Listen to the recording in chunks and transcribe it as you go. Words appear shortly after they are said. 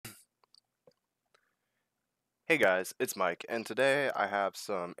Hey guys, it's Mike, and today I have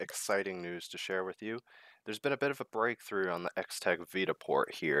some exciting news to share with you. There's been a bit of a breakthrough on the TheXTech Vita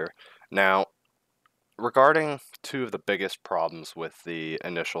port here. Now, regarding two of the biggest problems with the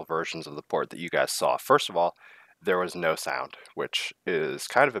initial versions of the port that you guys saw, first of all, there was no sound, which is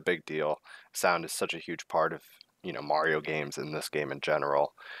kind of a big deal. Sound is such a huge part of, Mario games and this game in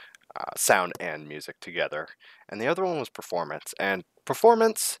general. Sound and music together. And the other one was performance. And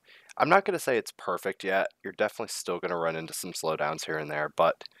performance, I'm not going to say it's perfect yet. You're definitely still going to run into some slowdowns here and there,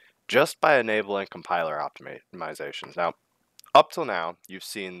 but just by enabling compiler optimizations. Now, up till now, you've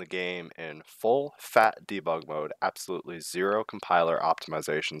seen the game in full fat debug mode, absolutely zero compiler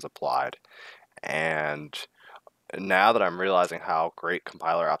optimizations applied. And now that I'm realizing how great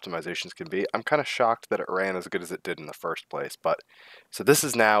compiler optimizations can be, I'm kind of shocked that it ran as good as it did in the first place. But so this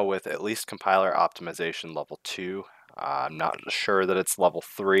is now with at least compiler optimization level 2. I'm not sure that it's level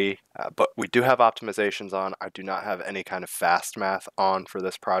 3, but we do have optimizations on. I do not have any kind of fast math on for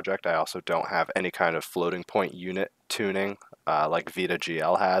this project. I also don't have any kind of floating point unit tuning like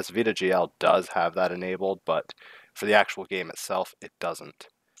vitaGL has. vitaGL does have that enabled, but for the actual game itself, it doesn't.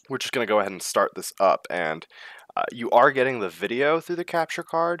 We're just going to go ahead and start this up, and you are getting the video through the capture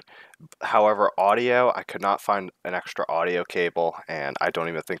card. However, audio, I could not find an extra audio cable, and I don't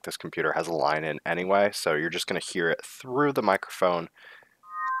even think this computer has a line in anyway, so you're just going to hear it through the microphone,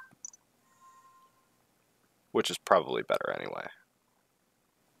 which is probably better anyway.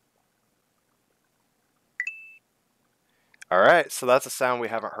 Alright, so that's a sound we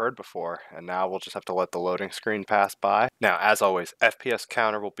haven't heard before, and now we'll just have to let the loading screen pass by. Now, as always, FPS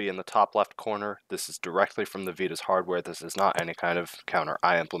counter will be in the top left corner. This is directly from the Vita's hardware. This is not any kind of counter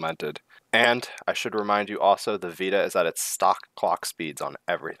I implemented. And I should remind you also, the Vita is at its stock clock speeds on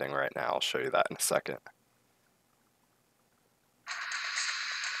everything right now. I'll show you that in a second.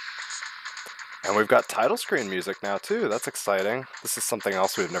 And we've got title screen music now too. That's exciting. This is something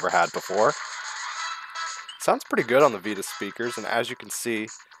else we've never had before. Sounds pretty good on the Vita speakers, and as you can see,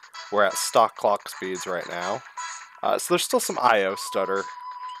 we're at stock clock speeds right now. So there's still some I/O stutter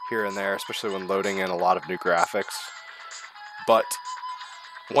here and there, especially when loading in a lot of new graphics. But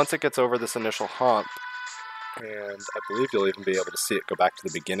once it gets over this initial hump, and I believe you'll even be able to see it go back to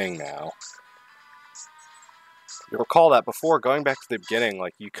the beginning now. You'll recall that before, going back to the beginning,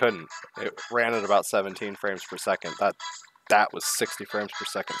 like, you couldn't. It ran at about 17 frames per second. That was 60 frames per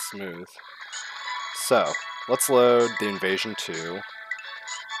second smooth. So, let's load the Invasion 2.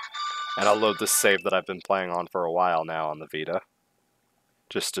 And I'll load this save that I've been playing on for a while now on the Vita,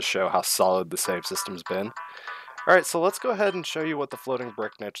 just to show how solid the save system's been. Alright, so let's go ahead and show you what the floating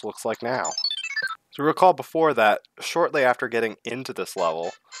brick niche looks like now. So recall before that, shortly after getting into this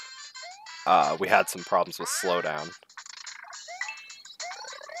level, we had some problems with slowdown.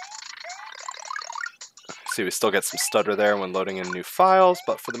 See, we still get some stutter there when loading in new files,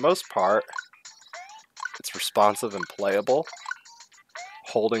 but for the most part, it's responsive and playable,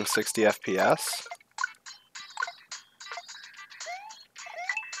 holding 60 FPS.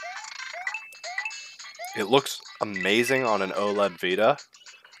 It looks amazing on an OLED Vita.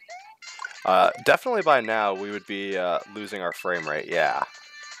 Definitely by now we would be losing our frame rate, yeah.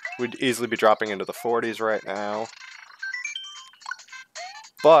 We'd easily be dropping into the 40s right now.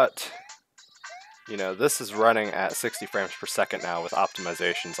 But, this is running at 60 frames per second now with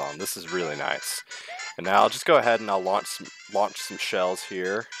optimizations on. This is really nice. And now I'll just go ahead and I'll launch some shells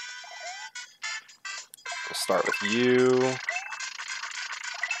here. We'll start with you.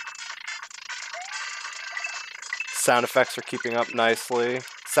 Sound effects are keeping up nicely.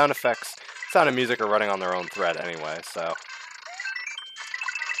 Sound and music are running on their own thread anyway, so.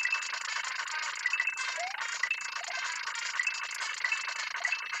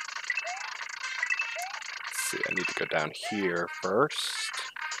 Let's see, I need to go down here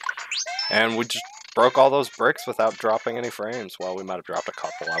first. And we just broke all those bricks without dropping any frames. Well, we might have dropped a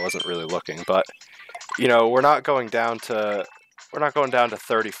couple. I wasn't really looking, but we're not going down to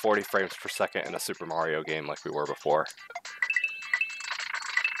 30, 40 frames per second in a Super Mario game like we were before.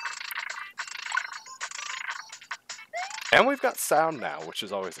 And we've got sound now, which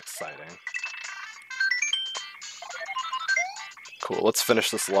is always exciting. Cool, let's finish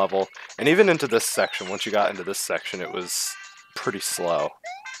this level. And even into this section, once you got into this section, it was pretty slow.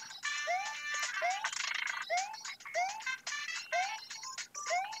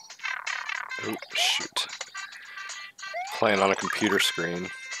 Oh, shoot. Playing on a computer screen,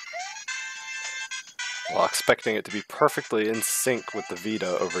 while expecting it to be perfectly in sync with the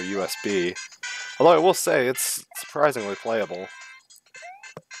Vita over USB. Although I will say, it's surprisingly playable.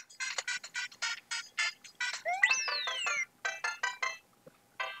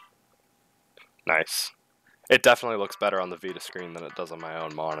 Nice. It definitely looks better on the Vita screen than it does on my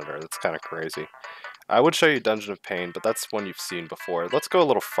own monitor. That's kind of crazy. I would show you Dungeon of Pain, but that's one you've seen before. Let's go a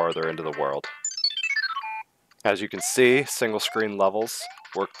little farther into the world. As you can see, single screen levels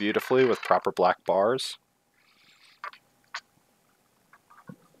work beautifully with proper black bars.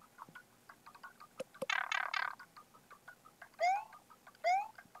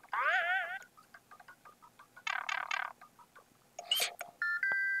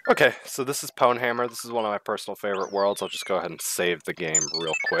 Okay, so this is Ponehammer. This is one of my personal favorite worlds. I'll just go ahead and save the game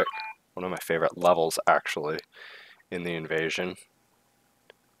real quick. One of my favorite levels, actually, in the invasion.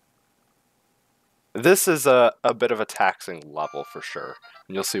 This is a bit of a taxing level for sure,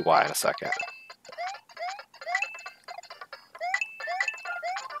 and you'll see why in a second.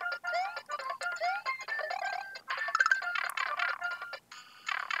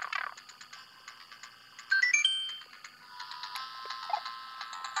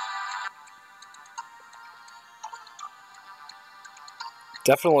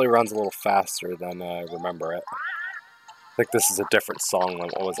 Definitely runs a little faster than I remember it. I think this is a different song than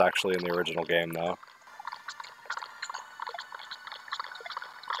what was actually in the original game, though.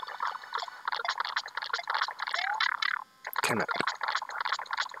 Damn it.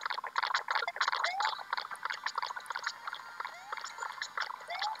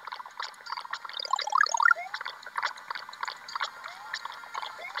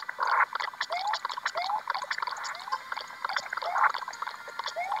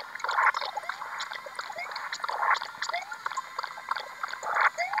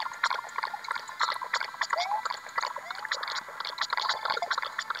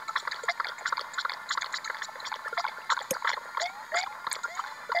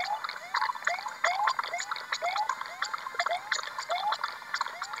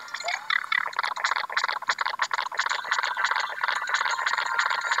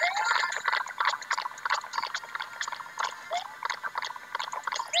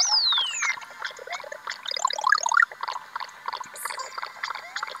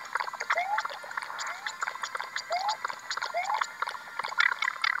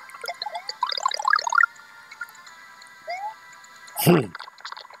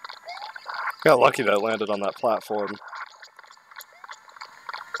 Got lucky that I landed on that platform.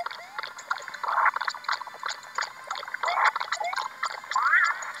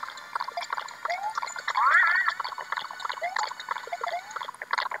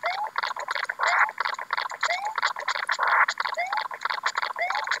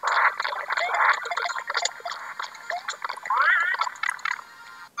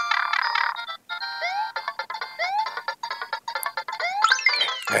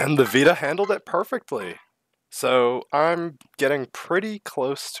 And the Vita handled it perfectly. So I'm getting pretty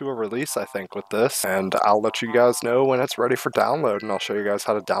close to a release, I think, with this, and I'll let you guys know when it's ready for download, and I'll show you guys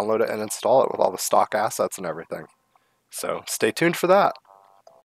how to download it and install it with all the stock assets and everything. So stay tuned for that.